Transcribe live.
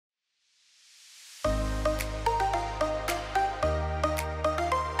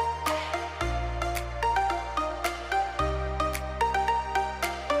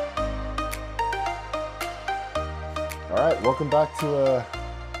Welcome back to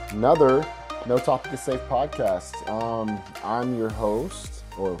another No Topic is Safe podcast. I'm your host,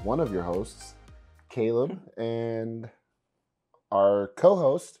 or one of your hosts, Caleb, and our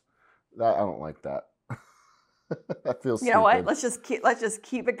co-host. I don't like that. That feels You know stupid. what? Let's just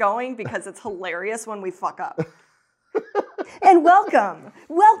keep it going because it's hilarious when we fuck up. And welcome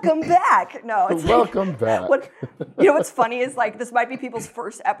back. No, it's Welcome back. You know what's funny is like this might be people's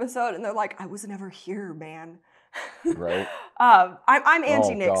first episode, and they're like, "I was never here, man." Right. I'm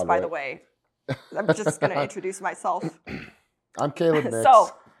Angie Nix, God, by right. the way. I'm just gonna introduce myself. I'm Caleb Nix. So,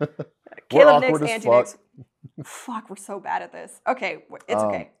 We're Caleb Nix, awkward as Angie fuck. Nix. Fuck, we're so bad at this. Okay, it's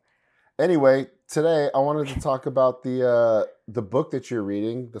okay. Anyway, today I wanted to talk about the book that you're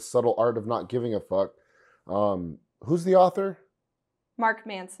reading, The Subtle Art of Not Giving a Fuck. Who's the author? Mark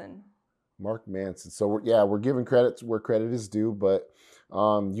Manson. Mark Manson. So we're giving credit where credit is due, but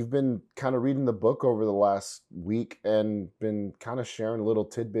you've been kind of reading the book over the last week and been kind of sharing little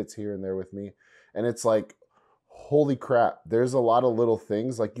tidbits here and there with me. And it's like, holy crap, there's a lot of little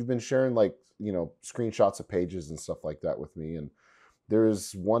things. Like you've been sharing like, screenshots of pages and stuff like that with me. And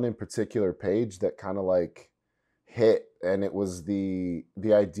there's one in particular page that kind of like hit, and it was the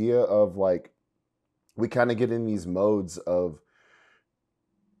idea of like, we kind of get in these modes of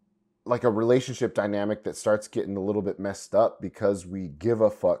like a relationship dynamic that starts getting a little bit messed up because we give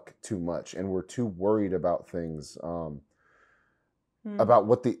a fuck too much and we're too worried about things, about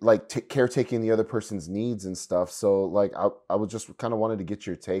what the like caretaking the other person's needs and stuff. So like I would just kind of wanted to get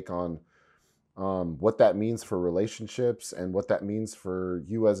your take on what that means for relationships and what that means for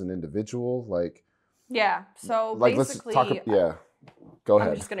you as an individual. Like, Yeah. So like basically, let's talk. Yeah, go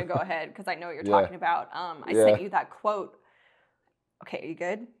ahead. I'm just gonna go ahead because I know what you're talking about. I sent you that quote. Okay, are you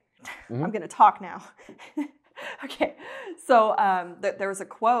good? Mm-hmm. I'm going to talk now. Okay. So there was a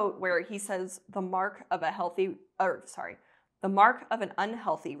quote where he says, the mark of an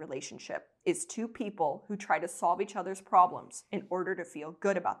unhealthy relationship is two people who try to solve each other's problems in order to feel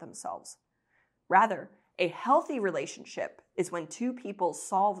good about themselves. Rather, a healthy relationship is when two people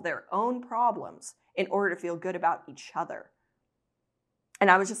solve their own problems in order to feel good about each other. And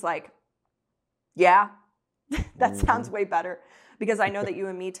I was just like, yeah, that sounds way better. Because I know that you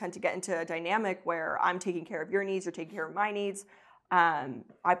and me tend to get into a dynamic where I'm taking care of your needs, you're taking care of my needs.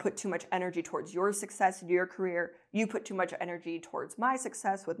 I put too much energy towards your success in your career. You put too much energy towards my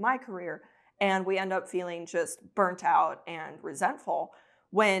success with my career. And we end up feeling just burnt out and resentful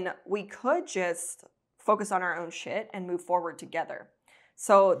when we could just focus on our own shit and move forward together.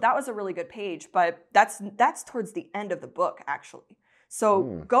 So that was a really good page, but that's towards the end of the book, actually.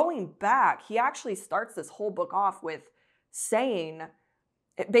 So going back, he actually starts this whole book off with saying,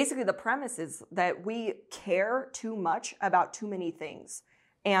 basically the premise is that we care too much about too many things.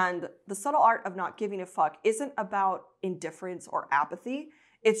 And the subtle art of not giving a fuck isn't about indifference or apathy.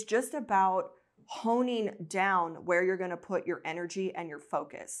 It's just about honing down where you're going to put your energy and your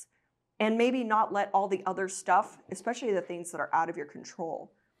focus. And maybe not let all the other stuff, especially the things that are out of your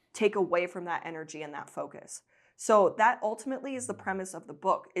control, take away from that energy and that focus. So that ultimately is the premise of the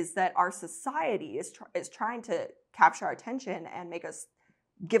book, is that our society is trying to capture our attention and make us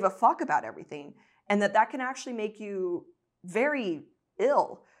give a fuck about everything. And that can actually make you very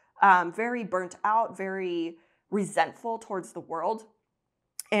ill, very burnt out, very resentful towards the world.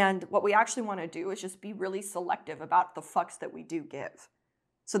 And what we actually want to do is just be really selective about the fucks that we do give.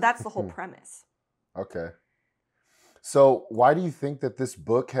 So that's the whole premise. Okay. So why do you think that this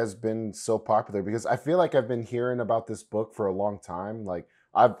book has been so popular? Because I feel like I've been hearing about this book for a long time. Like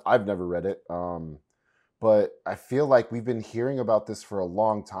I've never read it. But I feel like we've been hearing about this for a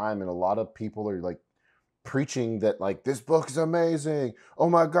long time, and a lot of people are like preaching that like this book is amazing. Oh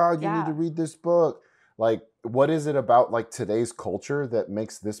my God, you need to read this book. Like, what is it about like today's culture that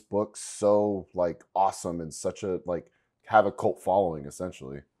makes this book so like awesome and such a like have a cult following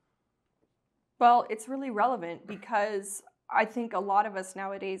essentially? Well, it's really relevant because I think a lot of us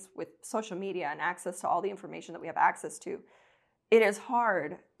nowadays with social media and access to all the information that we have access to, it is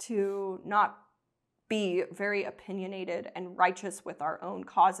hard to not be very opinionated and righteous with our own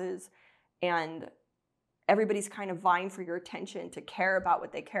causes, and everybody's kind of vying for your attention to care about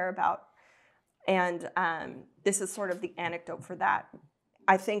what they care about. And this is sort of the anecdote for that.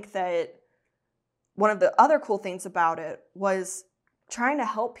 I think that one of the other cool things about it was trying to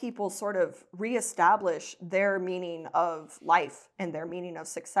help people sort of reestablish their meaning of life and their meaning of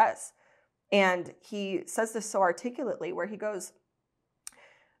success. And he says this so articulately where he goes,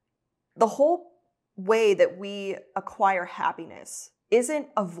 the whole way that we acquire happiness isn't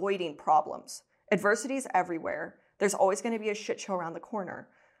avoiding problems. Adversity is everywhere. There's always going to be a shit show around the corner.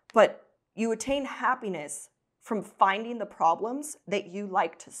 But you attain happiness from finding the problems that you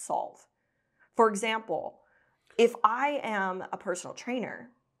like to solve. For example, if I am a personal trainer,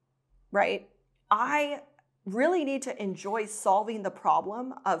 right, I really need to enjoy solving the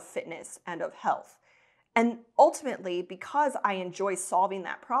problem of fitness and of health. And ultimately, because I enjoy solving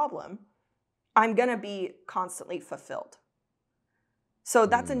that problem, I'm going to be constantly fulfilled. So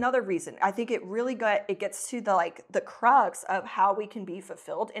that's another reason. I think it gets to the crux of how we can be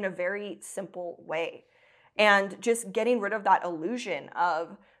fulfilled in a very simple way. And just getting rid of that illusion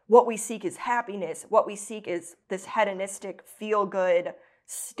of what we seek is happiness, what we seek is this hedonistic, feel-good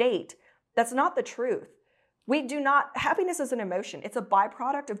state. That's not the truth. Happiness is an emotion. It's a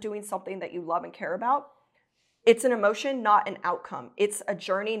byproduct of doing something that you love and care about. It's an emotion, not an outcome. It's a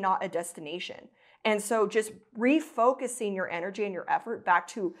journey, not a destination. And so just refocusing your energy and your effort back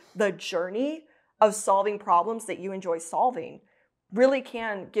to the journey of solving problems that you enjoy solving really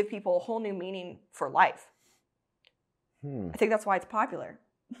can give people a whole new meaning for life. I think that's why it's popular.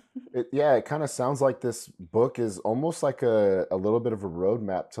 It kind of sounds like this book is almost like a little bit of a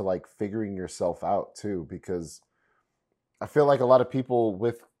roadmap to like figuring yourself out too, because I feel like a lot of people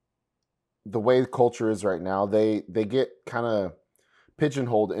with the way culture is right now, they get kind of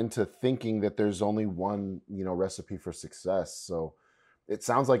pigeonholed into thinking that there's only one, recipe for success. So it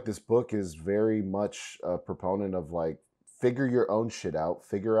sounds like this book is very much a proponent of like, figure your own shit out,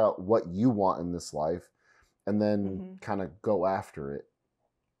 figure out what you want in this life, and then kind of go after it.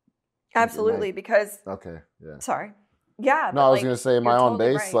 Absolutely, because... Okay, yeah. Sorry. Yeah. No, I was going to say, am I on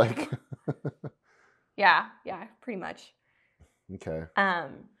totally base? right. Like... Yeah, pretty much. Okay.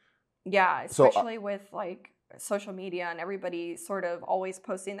 Yeah, especially with like social media and everybody sort of always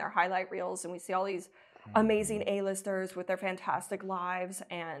posting their highlight reels, and we see all these amazing A-listers with their fantastic lives,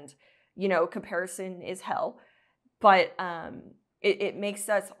 and comparison is hell. But it makes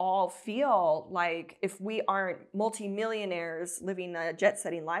us all feel like if we aren't multimillionaires living a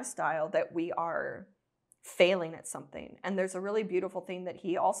jet-setting lifestyle, that we are failing at something. And there's a really beautiful thing that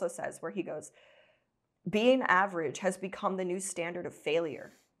he also says where he goes, being average has become the new standard of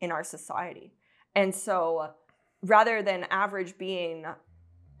failure in our society. And so rather than average being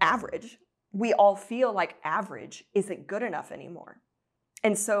average, we all feel like average isn't good enough anymore.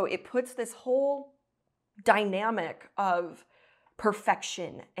 And so it puts this whole dynamic of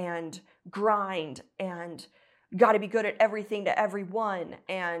perfection and grind and got to be good at everything to everyone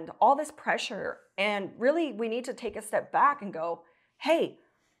and all this pressure. And really, we need to take a step back and go, hey,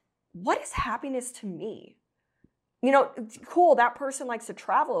 what is happiness to me? Cool, that person likes to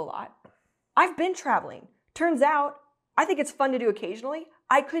travel a lot. I've been traveling. Turns out, I think it's fun to do occasionally.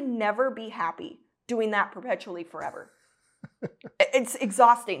 I could never be happy doing that perpetually forever. It's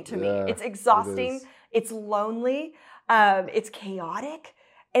exhausting to me. It's exhausting. It's lonely. It's chaotic.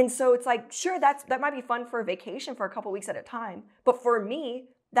 And so it's like, sure, that might be fun for a vacation for a couple weeks at a time. But for me,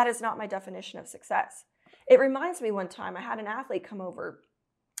 that is not my definition of success. It reminds me one time I had an athlete come over.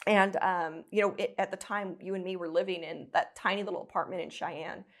 And, at the time, you and me were living in that tiny little apartment in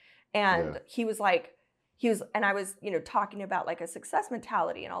Cheyenne. And and I was, talking about like a success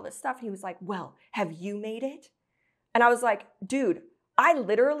mentality and all this stuff. And he was like, well, have you made it? And I was like, dude, I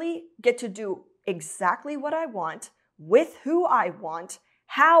literally get to do exactly what I want, with who I want,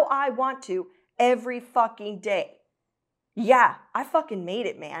 how I want to, every fucking day. Yeah, I fucking made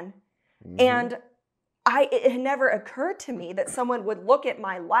it, man. And it had never occurred to me that someone would look at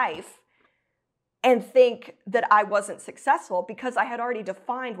my life and think that I wasn't successful because I had already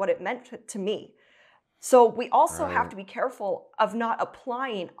defined what it meant to me. So we also have to be careful of not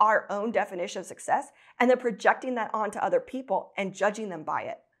applying our own definition of success and then projecting that onto other people and judging them by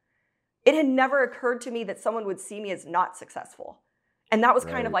it. It had never occurred to me that someone would see me as not successful. And that was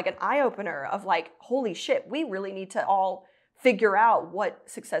kind of like an eye-opener of like, holy shit, we really need to all figure out what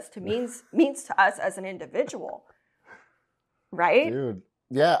success means to us as an individual. Right? Dude.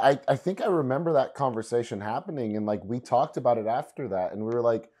 Yeah, I think I remember that conversation happening, and like we talked about it after that, and we were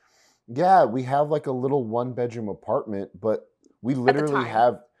like, yeah, we have like a little 1-bedroom apartment, but we literally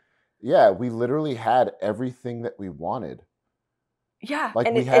had everything that we wanted. Yeah.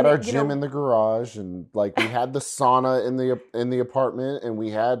 Like we had our gym in the garage, and like we had the sauna in the apartment, and we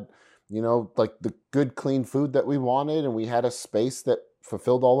had, like the good clean food that we wanted, and we had a space that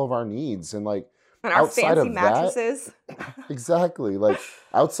fulfilled all of our needs. And like and our fancy mattresses. Exactly. Like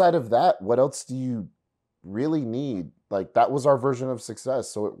outside of that, what else do you really need? Like that was our version of success,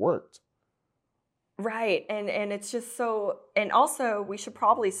 so it worked. Right. And it's just so, and also we should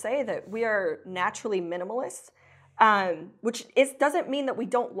probably say that we are naturally minimalists, which doesn't mean that we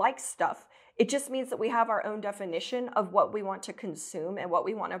don't like stuff. It just means that we have our own definition of what we want to consume and what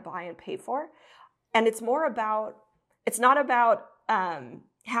we want to buy and pay for. And it's not about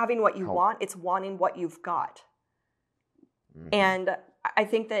having what you How? want, it's wanting what you've got. Mm-hmm. And I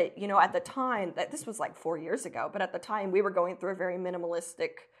think that, at the time, that this was like 4 years ago, but at the time we were going through a very minimalistic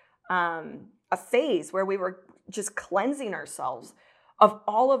a phase where we were just cleansing ourselves of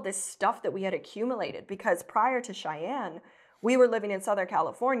all of this stuff that we had accumulated. Because prior to Cheyenne, we were living in Southern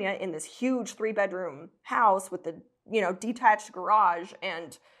California in this huge 3-bedroom house with the, detached garage.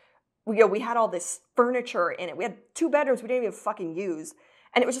 And we had all this furniture in it. We had 2 bedrooms we didn't even fucking use.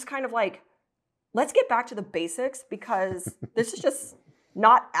 And it was just kind of like, let's get back to the basics, because this is just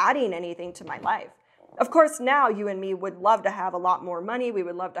not adding anything to my life. Of course, now you and me would love to have a lot more money. We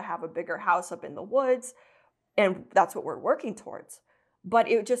would love to have a bigger house up in the woods. And that's what we're working towards. But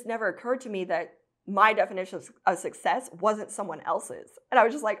it just never occurred to me that my definition of success wasn't someone else's. And I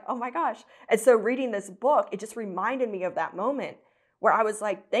was just like, oh my gosh. And so reading this book, it just reminded me of that moment where I was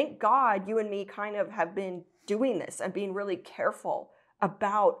like, thank God you and me kind of have been doing this and being really careful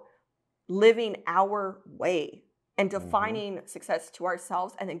about living our way and defining success to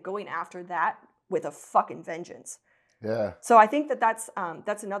ourselves, and then going after that with a fucking vengeance. Yeah. So I think that's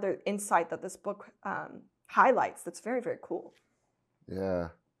another insight that this book highlights. That's very, very cool. Yeah.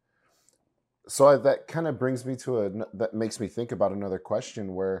 So that kind of brings me to that makes me think about another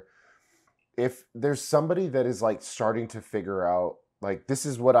question, where if there's somebody that is like starting to figure out, like, this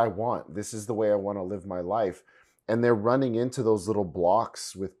is what I want, this is the way I want to live my life, and they're running into those little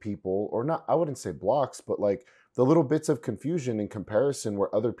blocks with people, or not, I wouldn't say blocks, but like the little bits of confusion and comparison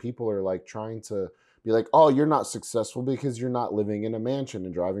where other people are like trying to be like, oh, you're not successful because you're not living in a mansion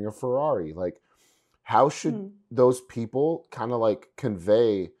and driving a Ferrari. Like, how should those people kind of like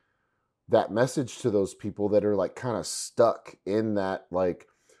convey that message to those people that are like kind of stuck in that, like,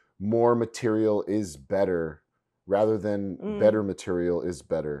 more material is better rather than better material is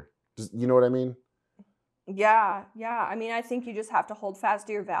better? You know what I mean? Yeah. I mean, I think you just have to hold fast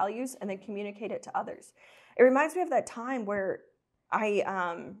to your values and then communicate it to others. It reminds me of that time where I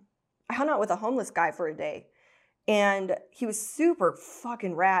hung out with a homeless guy for a day, and he was super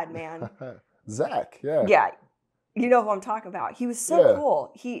fucking rad, man. Zach, yeah. Yeah, you know who I'm talking about. He was so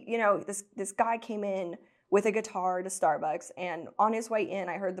cool. He, this guy came in with a guitar to Starbucks, and on his way in,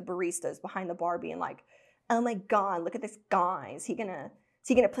 I heard the baristas behind the bar being like, "Oh my God, look at this guy. Is he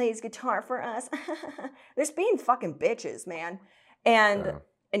gonna play his guitar for us?" They're just being fucking bitches, man.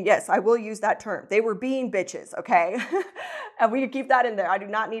 And yes, I will use that term. They were being bitches, okay? And we can keep that in there. I do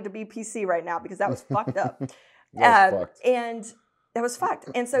not need to be PC right now because that was fucked up. Fucked. And that was fucked.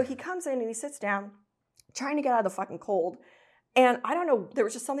 And so he comes in and he sits down, trying to get out of the fucking cold. And I don't know, there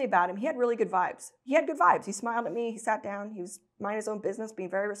was just something about him. He had really good vibes. He smiled at me. He sat down. He was minding his own business, being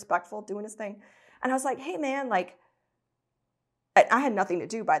very respectful, doing his thing. And I was like, hey, man, like, I had nothing to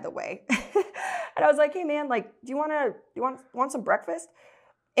do, by the way. And I was like, hey, man, like, do you want some breakfast?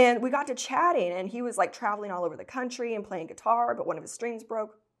 And we got to chatting, and he was like traveling all over the country and playing guitar, but one of his strings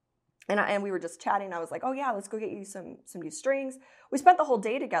broke. And we were just chatting. I was like, oh yeah, let's go get you some new strings. We spent the whole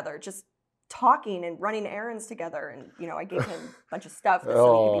day together just talking and running errands together. And, I gave him a bunch of stuff so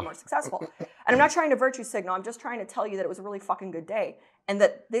he could be more successful. And I'm not trying to virtue signal. I'm just trying to tell you that it was a really fucking good day. And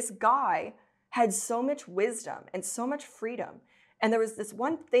that this guy had so much wisdom and so much freedom. And there was this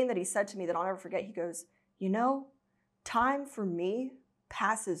one thing that he said to me that I'll never forget. He goes, time for me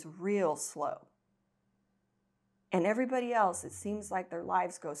passes real slow. And everybody else, it seems like their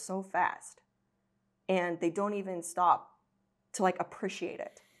lives go so fast. And they don't even stop to like appreciate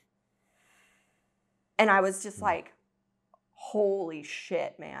it. And I was just like, holy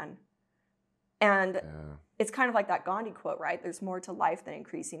shit, man. And it's kind of like that Gandhi quote, right? There's more to life than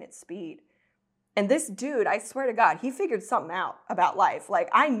increasing its speed. And this dude, I swear to God, he figured something out about life. Like,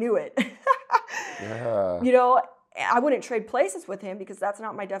 I knew it. Yeah. I wouldn't trade places with him because that's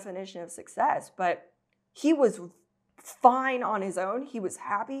not my definition of success. But he was fine on his own. He was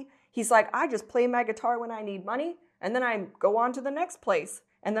happy. He's like, I just play my guitar when I need money, and then I go on to the next place.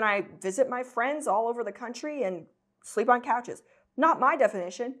 And then I visit my friends all over the country and sleep on couches. Not my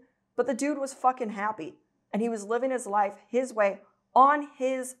definition, but the dude was fucking happy. And he was living his life his way on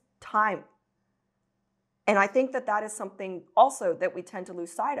his time. And I think that is something also that we tend to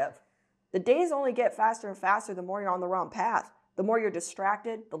lose sight of. The days only get faster and faster the more you're on the wrong path. The more you're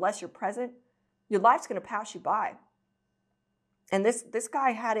distracted, the less you're present. Your life's going to pass you by. And this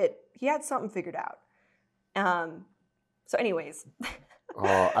guy he had something figured out. So anyways,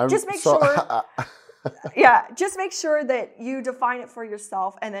 just make sure. Just make sure that you define it for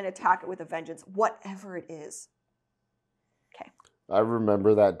yourself and then attack it with a vengeance, whatever it is. Okay. I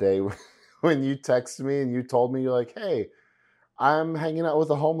remember that day when you texted me and you told me, you're like, hey, I'm hanging out with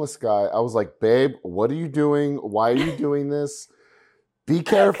a homeless guy. I was like, babe, what are you doing? Why are you doing this? Be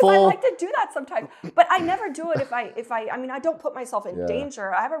careful. Because I like to do that sometimes, but I never do it I mean, I don't put myself in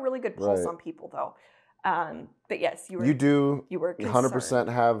danger. I have a really good pulse on people, though. But yes, you were concerned.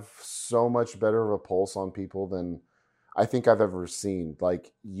 100% have so much better of a pulse on people than I think I've ever seen.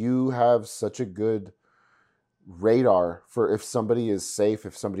 Like, you have such a good radar for if somebody is safe,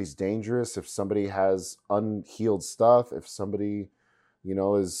 if somebody's dangerous, if somebody has unhealed stuff, if somebody,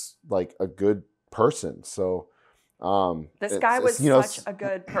 is like a good person. So this guy was such a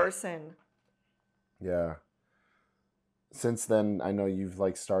good person. Yeah. Since then, I know you've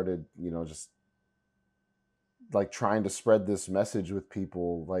like started, just like trying to spread this message with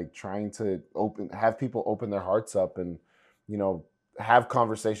people, like trying to have people open their hearts up and, have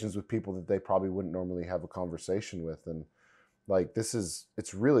conversations with people that they probably wouldn't normally have a conversation with. And like,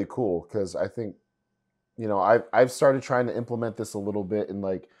 it's really cool. Cause I think, I've started trying to implement this a little bit and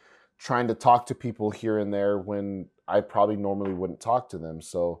like trying to talk to people here and there when I probably normally wouldn't talk to them.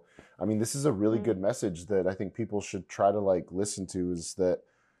 So, I mean, this is a really good message that I think people should try to like listen to, is that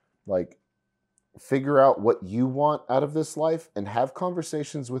like, figure out what you want out of this life and have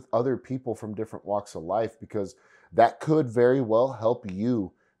conversations with other people from different walks of life, because that could very well help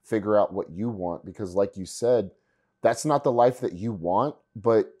you figure out what you want. Because like you said, that's not the life that you want,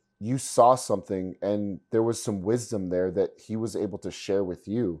 but you saw something and there was some wisdom there that he was able to share with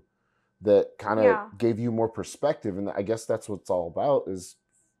you that kind of gave you more perspective. And I guess that's what it's all about, is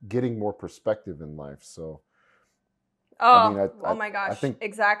getting more perspective in life. So oh my gosh, I think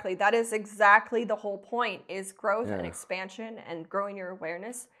exactly. That is exactly the whole point, is growth and expansion and growing your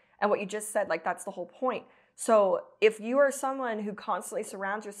awareness. And what you just said, like, that's the whole point. So if you are someone who constantly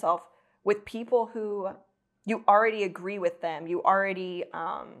surrounds yourself with people who you already agree with them, you already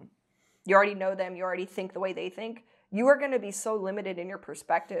know them, you already think the way they think, you are going to be so limited in your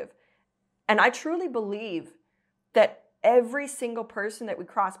perspective. And I truly believe that every single person that we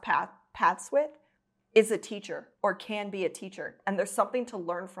cross paths with is a teacher or can be a teacher, and there's something to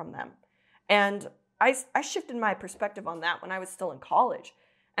learn from them. And I shifted my perspective on that when I was still in college.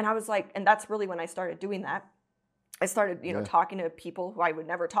 And I was like, and that's really when I started doing that. I started, talking to people who I would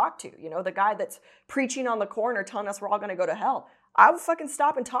never talk to. The guy that's preaching on the corner telling us we're all going to go to hell. I would fucking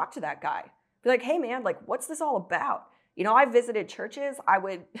stop and talk to that guy. Be like, hey man, like, what's this all about? I visited churches. I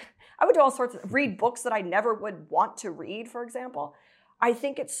would do all sorts of, read books that I never would want to read, for example. I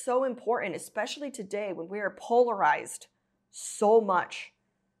think it's so important, especially today when we are polarized so much.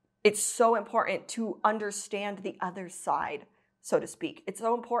 It's so important to understand the other side, so to speak. It's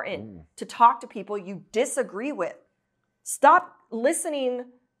so important to talk to people you disagree with. Stop listening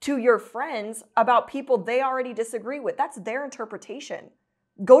to your friends about people they already disagree with. That's their interpretation.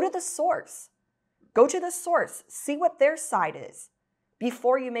 Go to the source. Go to the source. See what their side is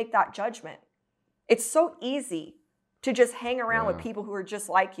before you make that judgment. It's so easy to just hang around with people who are just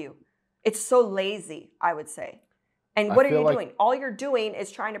like you. It's so lazy, I would say. And what are you doing? All you're doing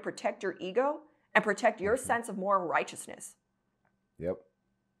is trying to protect your ego and protect your sense of moral righteousness. Yep.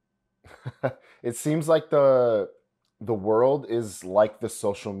 It seems like the world is like the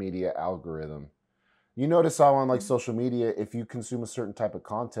social media algorithm. You notice how on like social media, if you consume a certain type of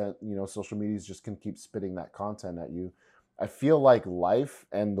content, social media just can keep spitting that content at you. I feel like life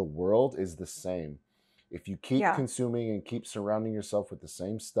and the world is the same. If you keep consuming and keep surrounding yourself with the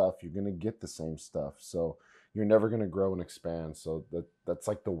same stuff, you're going to get the same stuff. So you're never going to grow and expand. So that's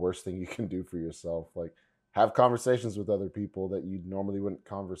like the worst thing you can do for yourself. Like, have conversations with other people that you normally wouldn't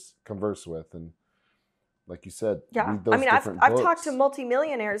converse with. And like you said, read those different books. I've talked to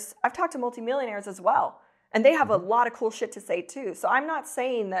multimillionaires. I've talked to multimillionaires as well. And they have a lot of cool shit to say too. So I'm not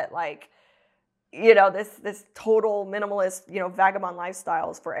saying that like, this total minimalist, vagabond lifestyle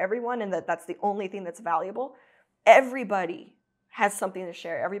is for everyone and that's the only thing that's valuable. Everybody has something to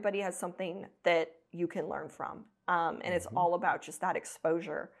share. Everybody has something that you can learn from. And it's all about just that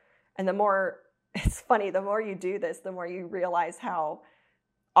exposure. And it's funny, the more you do this, the more you realize how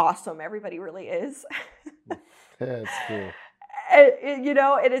awesome everybody really is. Yeah, it's cool.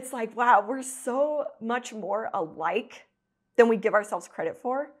 And it's like, wow, we're so much more alike than we give ourselves credit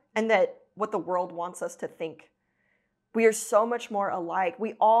for. And that what the world wants us to think. We are so much more alike.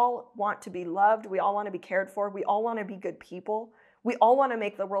 We all want to be loved. We all want to be cared for. We all want to be good people. We all want to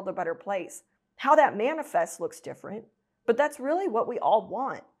make the world a better place. How that manifests looks different, but that's really what we all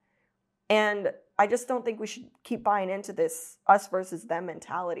want. And I just don't think we should keep buying into this us versus them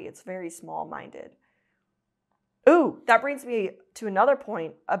mentality. It's very small-minded. Ooh, that brings me to another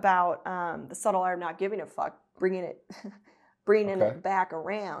point about the subtle art of not giving a fuck, bringing it back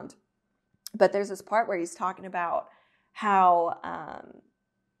around. But there's this part where he's talking about how,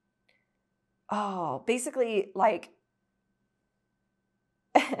 basically, like,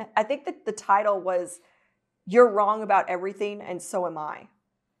 I think that the title was "You're Wrong About Everything and So Am I."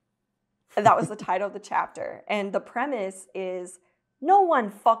 And that was the title of the chapter. And the premise is no one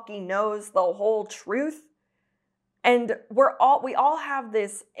fucking knows the whole truth. And we all have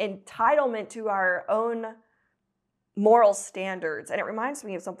this entitlement to our own moral standards. And it reminds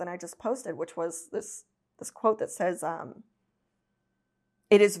me of something I just posted, which was this quote that says,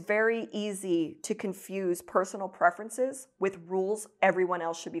 it is very easy to confuse personal preferences with rules everyone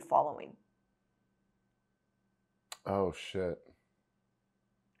else should be following. Oh, shit.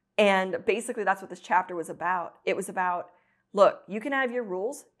 And basically that's what this chapter was about. It was about, look, you can have your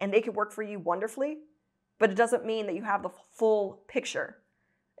rules and they can work for you wonderfully, but it doesn't mean that you have the full picture.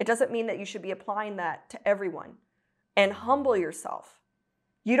 It doesn't mean that you should be applying that to everyone. And humble yourself.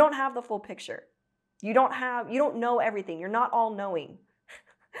 You don't have the full picture. You don't know everything. You're not all knowing.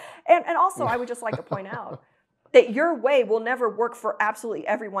 And also, I would just like to point out that your way will never work for absolutely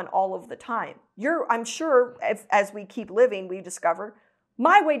everyone all of the time. I'm sure as we keep living, we discover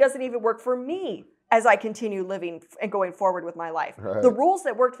my way doesn't even work for me as I continue living and going forward with my life. Right. The rules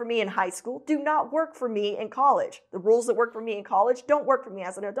that worked for me in high school do not work for me in college. The rules that work for me in college don't work for me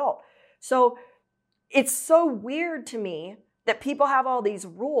as an adult. So it's so weird to me that people have all these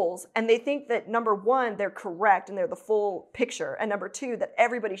rules and they think that, number one, they're correct and they're the full picture. And number two, that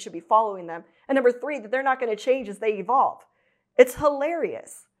everybody should be following them. And number three, that they're not going to change as they evolve. It's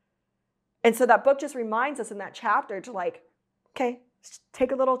hilarious. And so that book just reminds us in that chapter to, like, okay,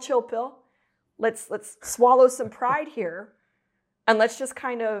 take a little chill pill. Let's swallow some pride here. And let's just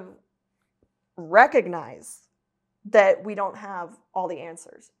kind of recognize that we don't have all the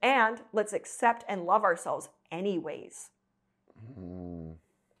answers. And let's accept and love ourselves anyways.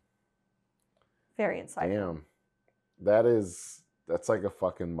 Very insightful. Damn. That's like a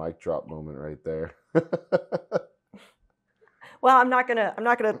fucking mic drop moment right there. Well, I'm not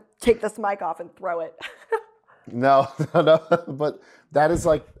gonna take this mic off and throw it. No, but that is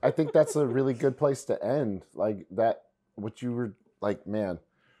like, I think that's a really good place to end. Like that, what you were like, man,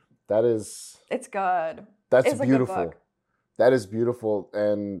 that is. It's good. That's it's beautiful. A good book. That is beautiful.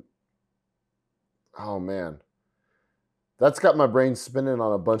 And oh man, that's got my brain spinning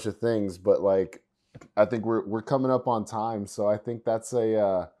on a bunch of things, but like, I think we're coming up on time. So I think that's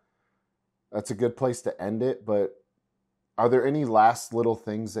a good place to end it. But are there any last little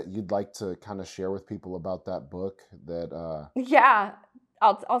things that you'd like to kind of share with people about that book? Yeah,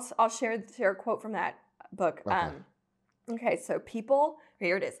 I'll share a quote from that book. Okay. So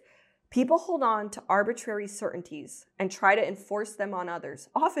here it is. People hold on to arbitrary certainties and try to enforce them on others,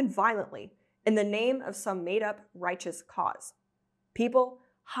 often violently, in the name of some made-up righteous cause. People,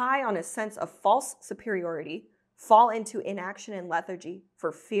 high on a sense of false superiority, fall into inaction and lethargy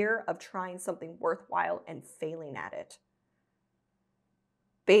for fear of trying something worthwhile and failing at it.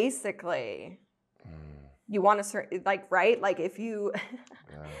 Basically, you want to, right? Like if you,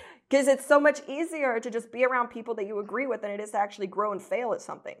 because it's so much easier to just be around people that you agree with than it is to actually grow and fail at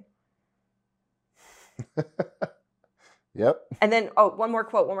something. Yep. And then, one more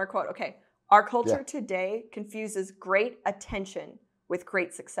quote. Okay. Our culture today confuses great attention with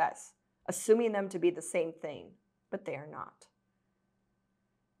great success, assuming them to be the same thing, but they are not.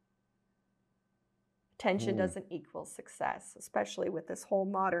 Attention doesn't equal success, especially with this whole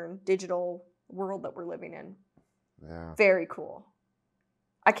modern digital world that we're living in. Yeah. Very cool.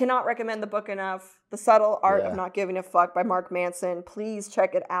 I cannot recommend the book enough. The Subtle Art of Not Giving a Fuck by Mark Manson. Please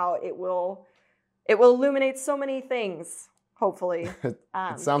check it out. It will illuminate so many things, hopefully. It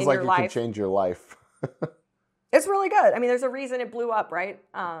sounds like it can change your life. It's really good. I mean, there's a reason it blew up, right?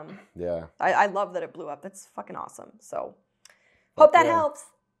 Yeah. I love that it blew up. That's fucking awesome. So hope that helps.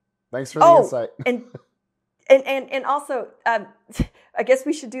 Thanks for the insight. And also, I guess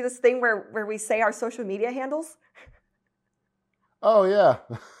we should do this thing where we say our social media handles. Oh, yeah.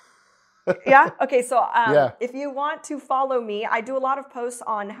 Yeah? Okay, so if you want to follow me, I do a lot of posts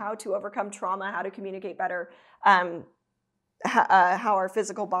on how to overcome trauma, how to communicate better, how our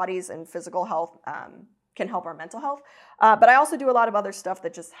physical bodies and physical health can help our mental health. But I also do a lot of other stuff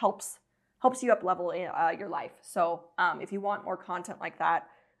that just helps you up level your life. So if you want more content like that,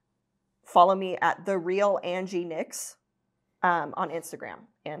 follow me at The Real Angie Nix on Instagram,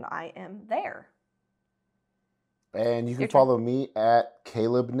 and I am there. And you can follow me at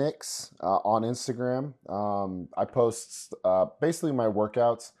Caleb Nix on Instagram. I post basically my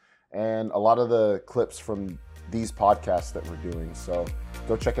workouts and a lot of the clips from these podcasts that we're doing. So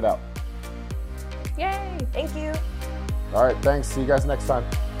go check it out. Yay! Thank you. All right, thanks. See you guys next time.